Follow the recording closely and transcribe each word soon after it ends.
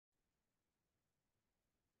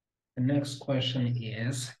The next question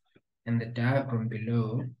is, in the diagram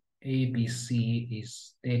below, ABC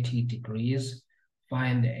is 30 degrees.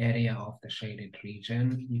 Find the area of the shaded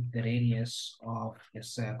region if the radius of a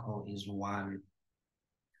circle is 1.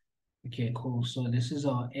 Okay, cool. So this is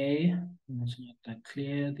our A. Let's make that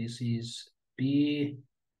clear. This is B,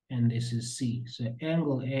 and this is C. So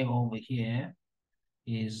angle A over here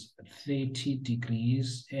is 30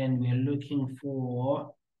 degrees, and we are looking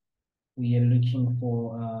for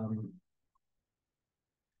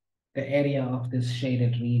the area of this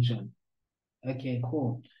shaded region. Okay,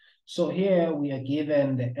 cool. So here we are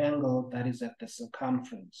given the angle that is at the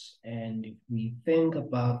circumference. And if we think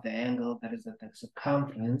about the angle that is at the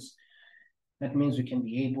circumference, that means we can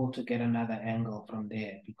be able to get another angle from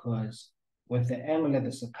there, because with the angle at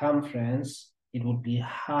the circumference, it would be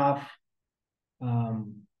half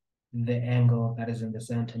the angle that is in the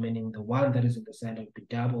center, meaning the one that is in the center would be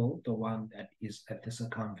double the one that is at the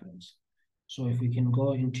circumference. So if we can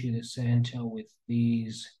go into the center with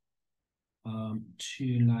these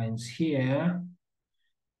two lines here.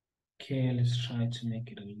 Okay, let's try to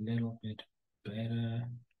make it a little bit better.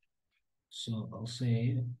 So I'll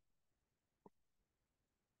say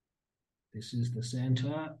this is the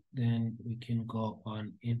center, then we can go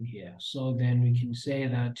on in here. So then we can say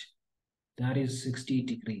that that is 60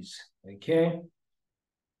 degrees, okay?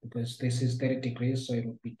 Because this is 30 degrees, so it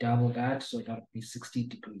would be double that, so that would be 60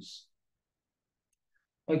 degrees.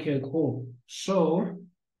 Okay, cool. So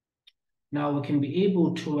now we can be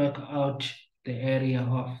able to work out the area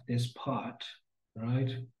of this part, right?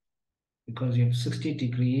 Because you have 60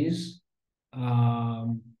 degrees.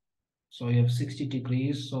 So you have 60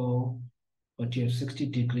 degrees, but you have 60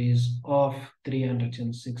 degrees of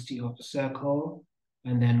 360 of a circle,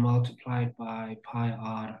 and then multiplied by pi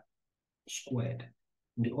r squared.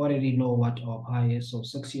 We already know what our pi is, so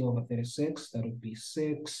 60 over 36, that would be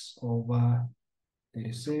 6 over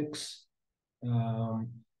 36. And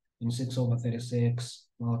 6 over 36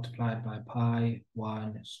 multiplied by pi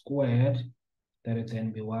 1 squared, that would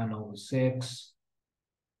then be 1 over 6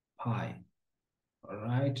 pi. All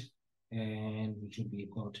right, and which would be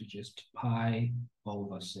equal to just pi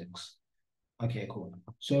over 6. Okay, cool.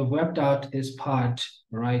 So we've worked out this part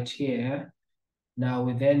right here. Now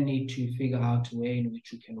we then need to figure out a way in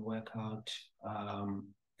which we can work out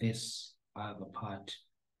this other part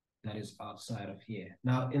that is outside of here.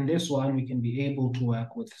 Now in this one, we can be able to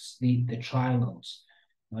work with the triangles.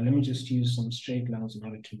 Now let me just use some straight lines in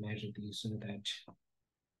order to measure these so that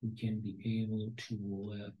we can be able to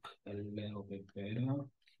work a little bit better.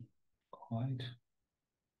 Quite.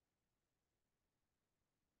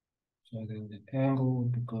 So then the angle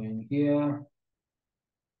would be going here,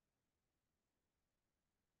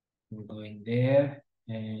 and going there,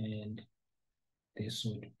 and this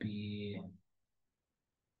would be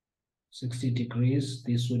 60 degrees.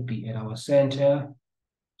 This would be at our center.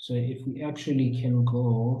 So if we actually can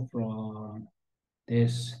go from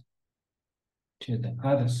this to the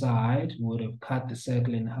other side, we would have cut the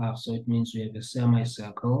circle in half. So it means we have a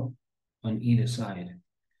semicircle on either side.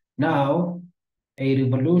 Now, a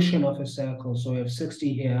revolution of a circle. So we have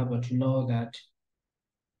 60 here, but you know that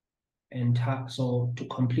so to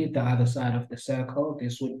complete the other side of the circle,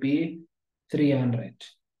 this would be 300.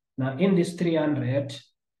 Now in this 300,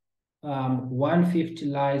 150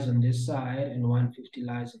 lies on this side and 150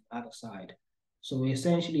 lies on the other side. So we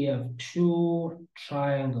essentially have two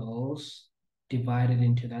triangles divided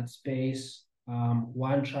into that space.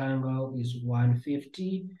 One triangle is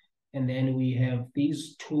 150, and then we have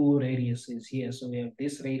these two radiuses here. So we have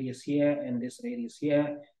this radius here and this radius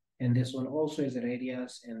here, and this one also is a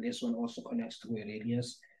radius, and this one also connects to a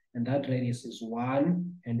radius, and that radius is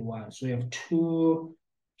 1 and 1. So we have two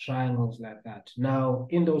triangles like that. Now,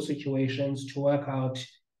 in those situations, to work out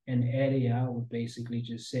an area, we basically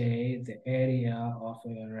just say the area of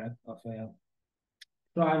a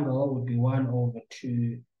triangle would be 1 over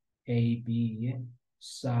 2 AB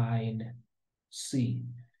sine C.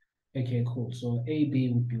 Okay, cool. So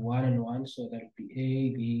AB would be 1 and 1, so that would be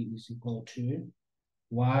AB is equal to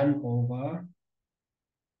 1 over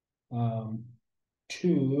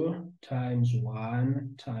 2 times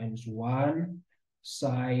 1 times 1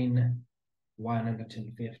 sine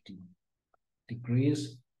 150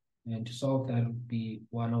 degrees. And to solve that would be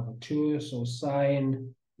 1 over 2. So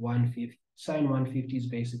sine 150 is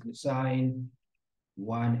basically sine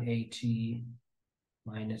 180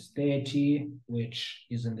 minus 30, which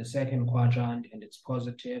is in the second quadrant, and it's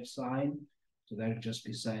positive sign. So that would just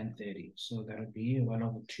be sine 30. So that would be 1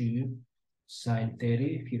 over 2 sine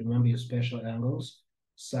 30. If you remember your special angles,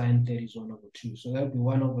 sine 30 is 1 over 2. So that would be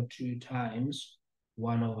 1 over 2 times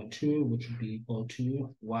 1 over 2, which would be equal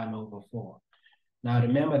to 1 over 4. Now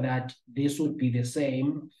remember that this would be the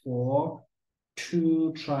same for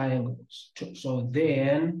two triangles. So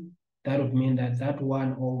then that would mean that that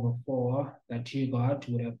 1 over 4 that you got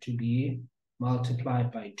would have to be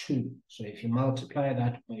multiplied by 2. So if you multiply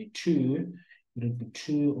that by 2, it would be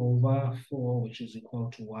 2 over 4, which is equal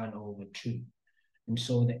to 1 over 2. And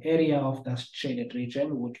so the area of that shaded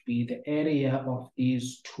region would be the area of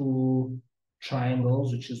these two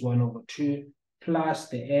triangles, which is 1 over 2, plus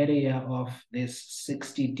the area of this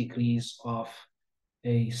 60 degrees of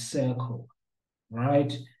a circle,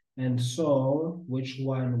 right? And so which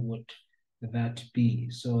one would that be?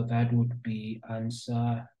 So that would be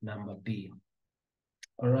answer number B.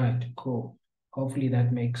 All right, cool. Hopefully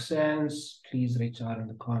that makes sense. Please reach out in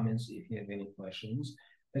the comments if you have any questions.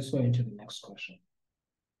 Let's go into the next question.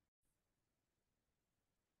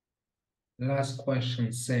 The last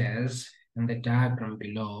question says, in the diagram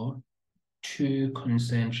below, two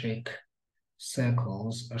concentric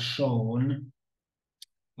circles are shown.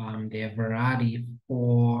 Their variety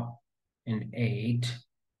 4 and 8.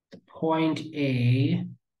 The point A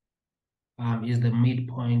is the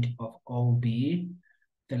midpoint of OB.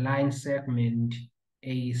 The line segment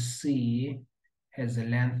AC has a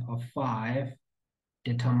length of 5.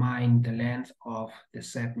 Determine the length of the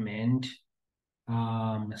segment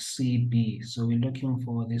CB. So we're looking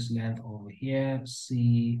for this length over here,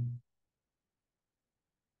 CB.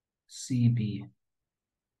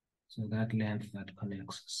 So that length that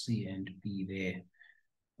connects C and B there.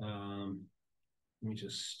 Let me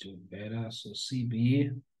just do it better. So CB,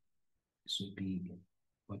 this would be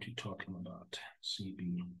what you're talking about.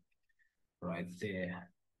 CB, right there.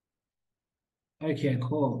 Okay,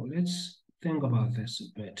 cool. Let's think about this a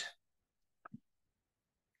bit.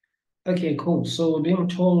 Okay, cool. So we're being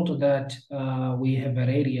told that we have a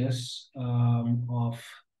radius of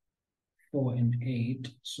 4 and 8.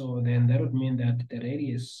 So then that would mean that the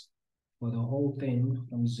radius for the whole thing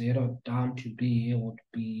from 0 down to B would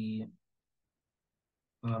be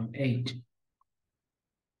 8.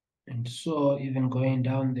 And so even going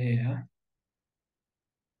down there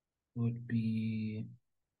would be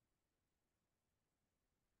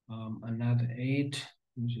another 8.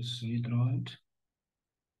 Let me just redraw it.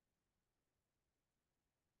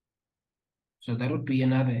 So that would be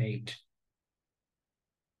another 8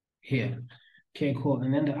 here. Okay, cool.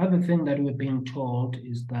 And then the other thing that we're being told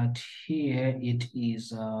is that here it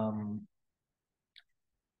is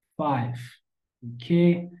 5.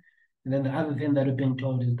 Okay. And then the other thing that we're being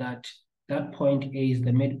told is that that point A is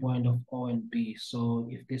the midpoint of O and B. So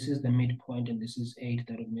if this is the midpoint and this is 8,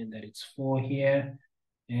 that would mean that it's 4 here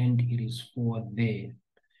and it is 4 there.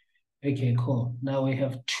 Okay, cool. Now we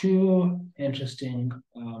have two interesting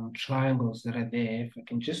triangles that are there. If I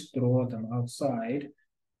can just draw them outside,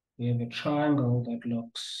 we have a triangle that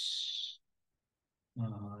looks,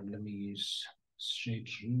 let me use straight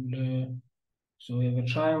ruler. So we have a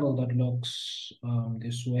triangle that looks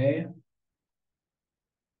this way.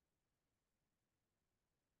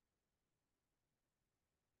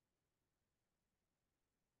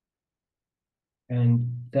 And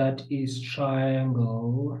that is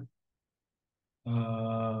triangle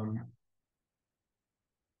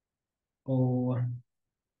OCB,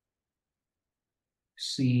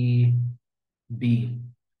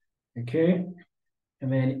 okay?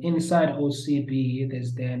 And then inside OCB,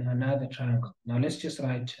 there's then another triangle. Now let's just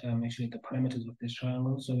write actually the parameters of this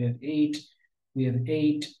triangle. So we have 8,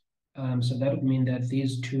 so that would mean that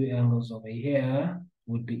these two angles over here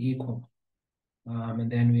would be equal.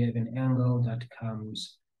 And then we have an angle that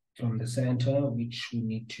comes from the center, which we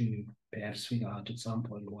need to perhaps figure out at some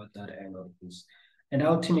point what that angle is. And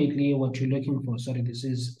ultimately, what you're looking for, sorry, this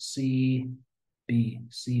is CB.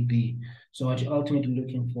 So what you're ultimately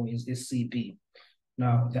looking for is this CB.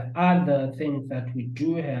 Now, the other thing that we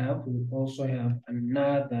do have, we also have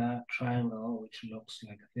another triangle, which looks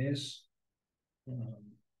like this.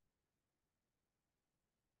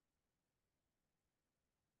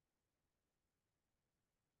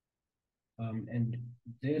 And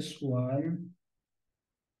this one,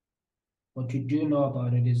 what you do know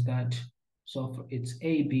about it is that, so it's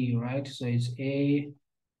AB, right? So it's A,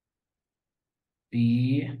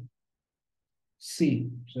 B, C.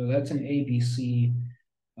 So that's an ABC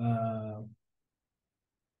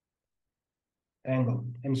angle.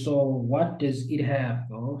 And so what does it have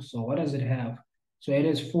though? So what does it have? So it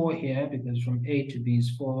is 4 here because from A to B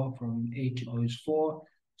is 4, from A to O is 4.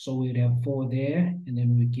 So we'd have 4 there, and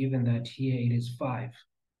then we're given that here it is 5.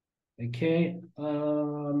 Okay,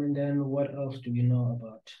 and then what else do we know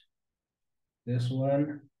about this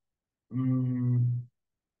one?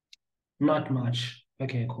 Not much.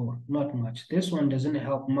 Okay, cool. Not much. This one doesn't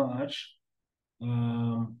help much.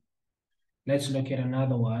 Let's look at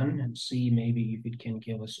another one and see maybe if it can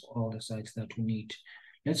give us all the sides that we need.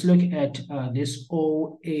 Let's look at this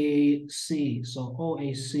OAC. So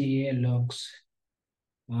OAC looks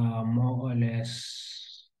more or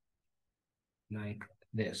less like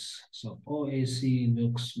this. So OAC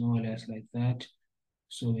looks more or less like that.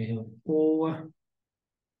 So we have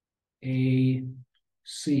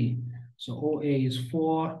OAC. So OA is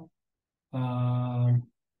 4.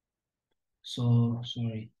 So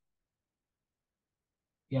sorry.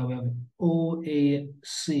 Yeah, we have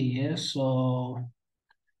OAC. Yes. So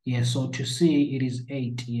yes, so to C it is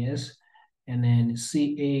 8, yes. And then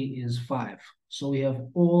CA is 5. So we have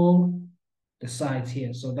all the sides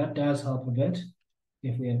here. So that does help a bit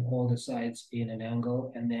if we have all the sides in an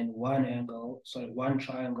angle, and then one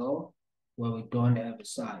triangle where we don't have a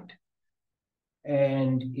side.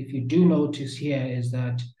 And if you do notice here is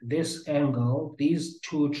that this angle, these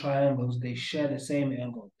two triangles, they share the same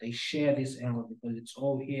angle. They share this angle because it's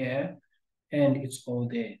all here and it's all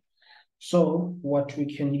there. So what we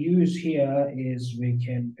can use here is we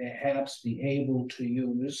can perhaps be able to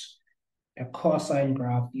use a cosine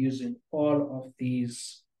graph using all of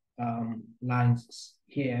these lines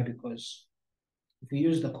here, because if we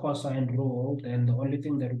use the cosine rule, then the only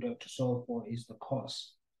thing that we have to solve for is the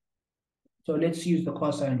cos. So let's use the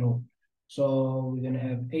cosine rule. So we're going to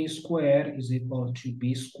have a squared is equal to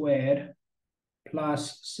b squared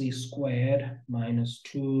plus c squared minus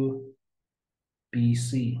 2bc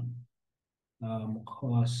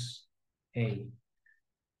cos a.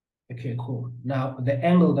 Okay, cool. Now, the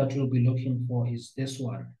angle that we'll be looking for is this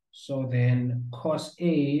one. So then cos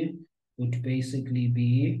A would basically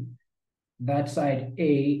be that side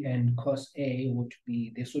A, and cos A would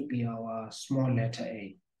be, this would be our small letter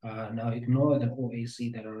A. Now, ignore the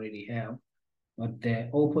OAC that I already have, but the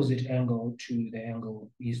opposite angle to the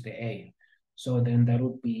angle is the A. So then that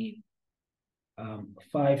would be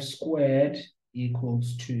 5 squared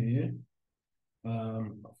equals to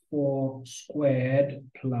 4 squared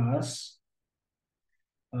plus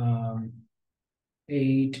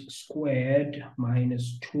 8 squared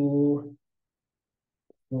minus 2,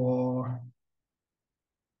 4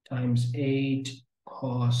 times 8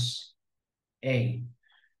 cos A.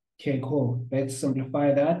 Okay, cool. Let's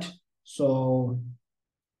simplify that. So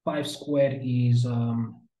 5 squared is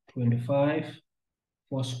 25,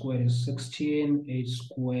 4 squared is 16, 8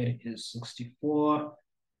 squared is 64.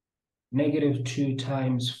 Negative 2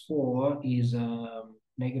 times 4 is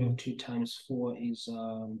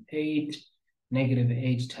 8. Negative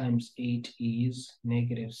 8 times 8 is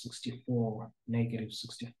negative 64. Negative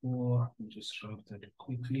 64, let me just write that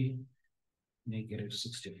quickly. Negative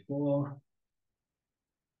 64.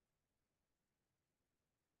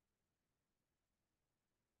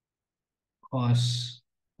 Cos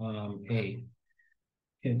A.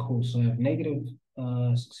 Okay, cool. So I have negative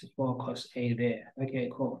 64 cos A there. Okay,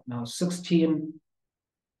 cool. Now 16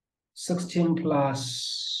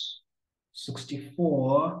 plus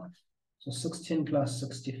 64. So 16 plus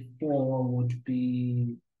 64 would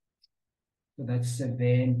be, so that's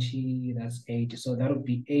 70, that's 80. So that would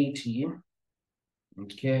be 80.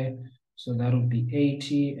 Okay, so that would be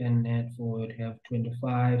 80, and therefore we'd have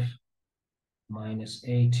 25 minus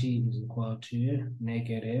 80 is equal to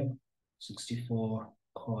negative 64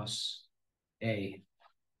 cos A.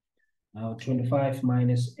 Now 25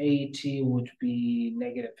 minus 80 would be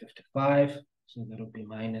negative 55. So that would be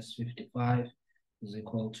minus 55 is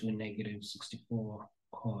equal to negative 64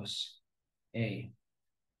 cos A.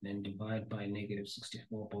 Then divide by negative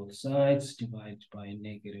 64 both sides, divide by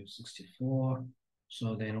negative 64.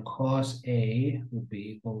 So then cos A would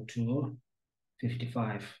be equal to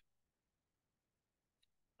 55.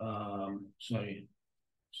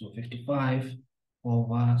 So 55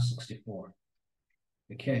 over 64.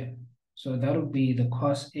 Okay, so that would be the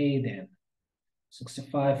cos A then,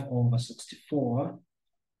 65 over 64.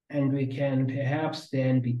 And we can perhaps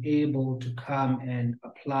then be able to come and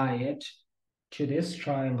apply it to this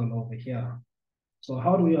triangle over here. So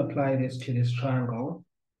how do we apply this to this triangle?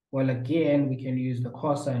 Well, again, we can use the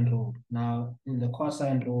cosine rule. Now, in the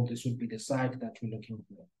cosine rule, this would be the side that we're looking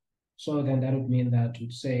for. So then that would mean that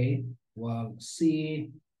we'd say, well,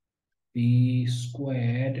 CB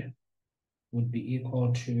squared would be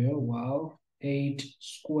equal to, well, 8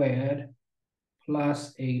 squared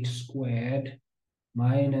plus 8 squared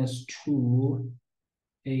minus 2,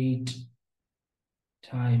 8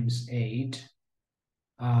 times 8.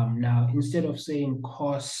 Now, instead of saying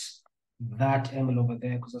cos that angle over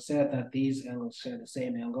there, because I said that these angles share the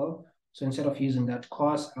same angle, so instead of using that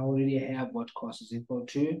cos, I already have what cos is equal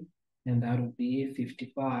to. and that would be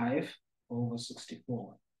 55 over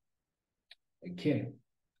 64. Okay,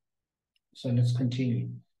 so let's continue.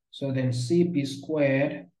 So then CB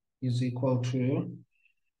squared is equal to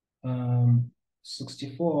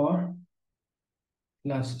 64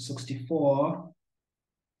 plus 64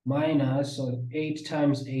 minus, so 8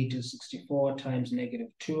 times 8 is 64 times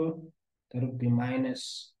 -2. That would be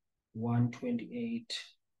minus 128.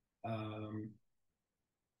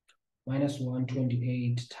 Minus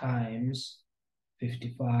 128 times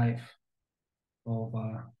 55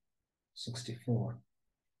 over 64.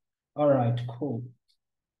 All right, cool.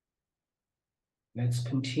 Let's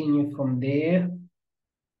continue from there.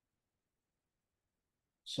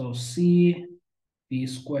 So CB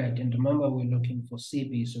squared, and remember we're looking for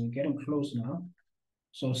CB, so we're getting close now.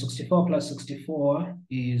 So 64 plus 64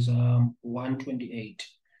 is 128.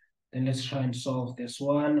 Then let's try and solve this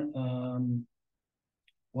one.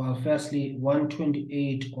 Well, firstly,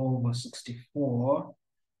 128 over 64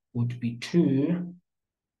 would be 2.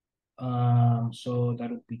 So that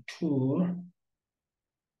would be 2.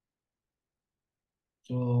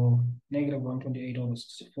 So negative 128 over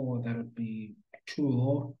 64, that would be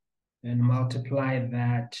 2. And multiply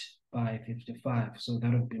that by 55. So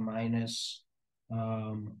that would be minus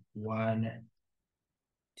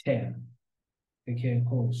 110. Okay,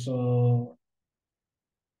 cool. So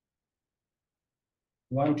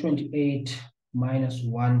 128 minus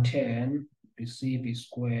 110 would be CB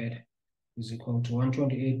squared is equal to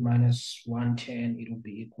 128 minus 110, it will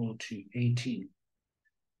be equal to 18.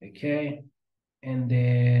 Okay, and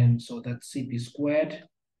then so that's CB squared.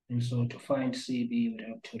 And so to find CB, we'd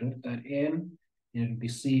have to root that in. And it would be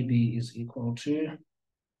CB is equal to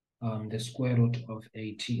the square root of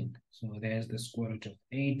 18. So there's the square root of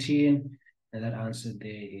 18. And that answer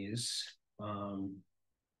there is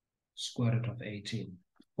square root of 18.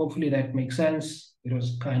 Hopefully that makes sense. It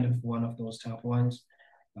was kind of one of those tough ones.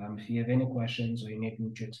 If you have any questions or you need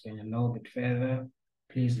me to explain a little bit further,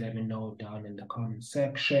 please let me know down in the comment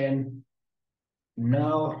section.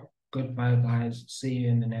 Now, goodbye guys. See you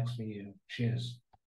in the next video. Cheers.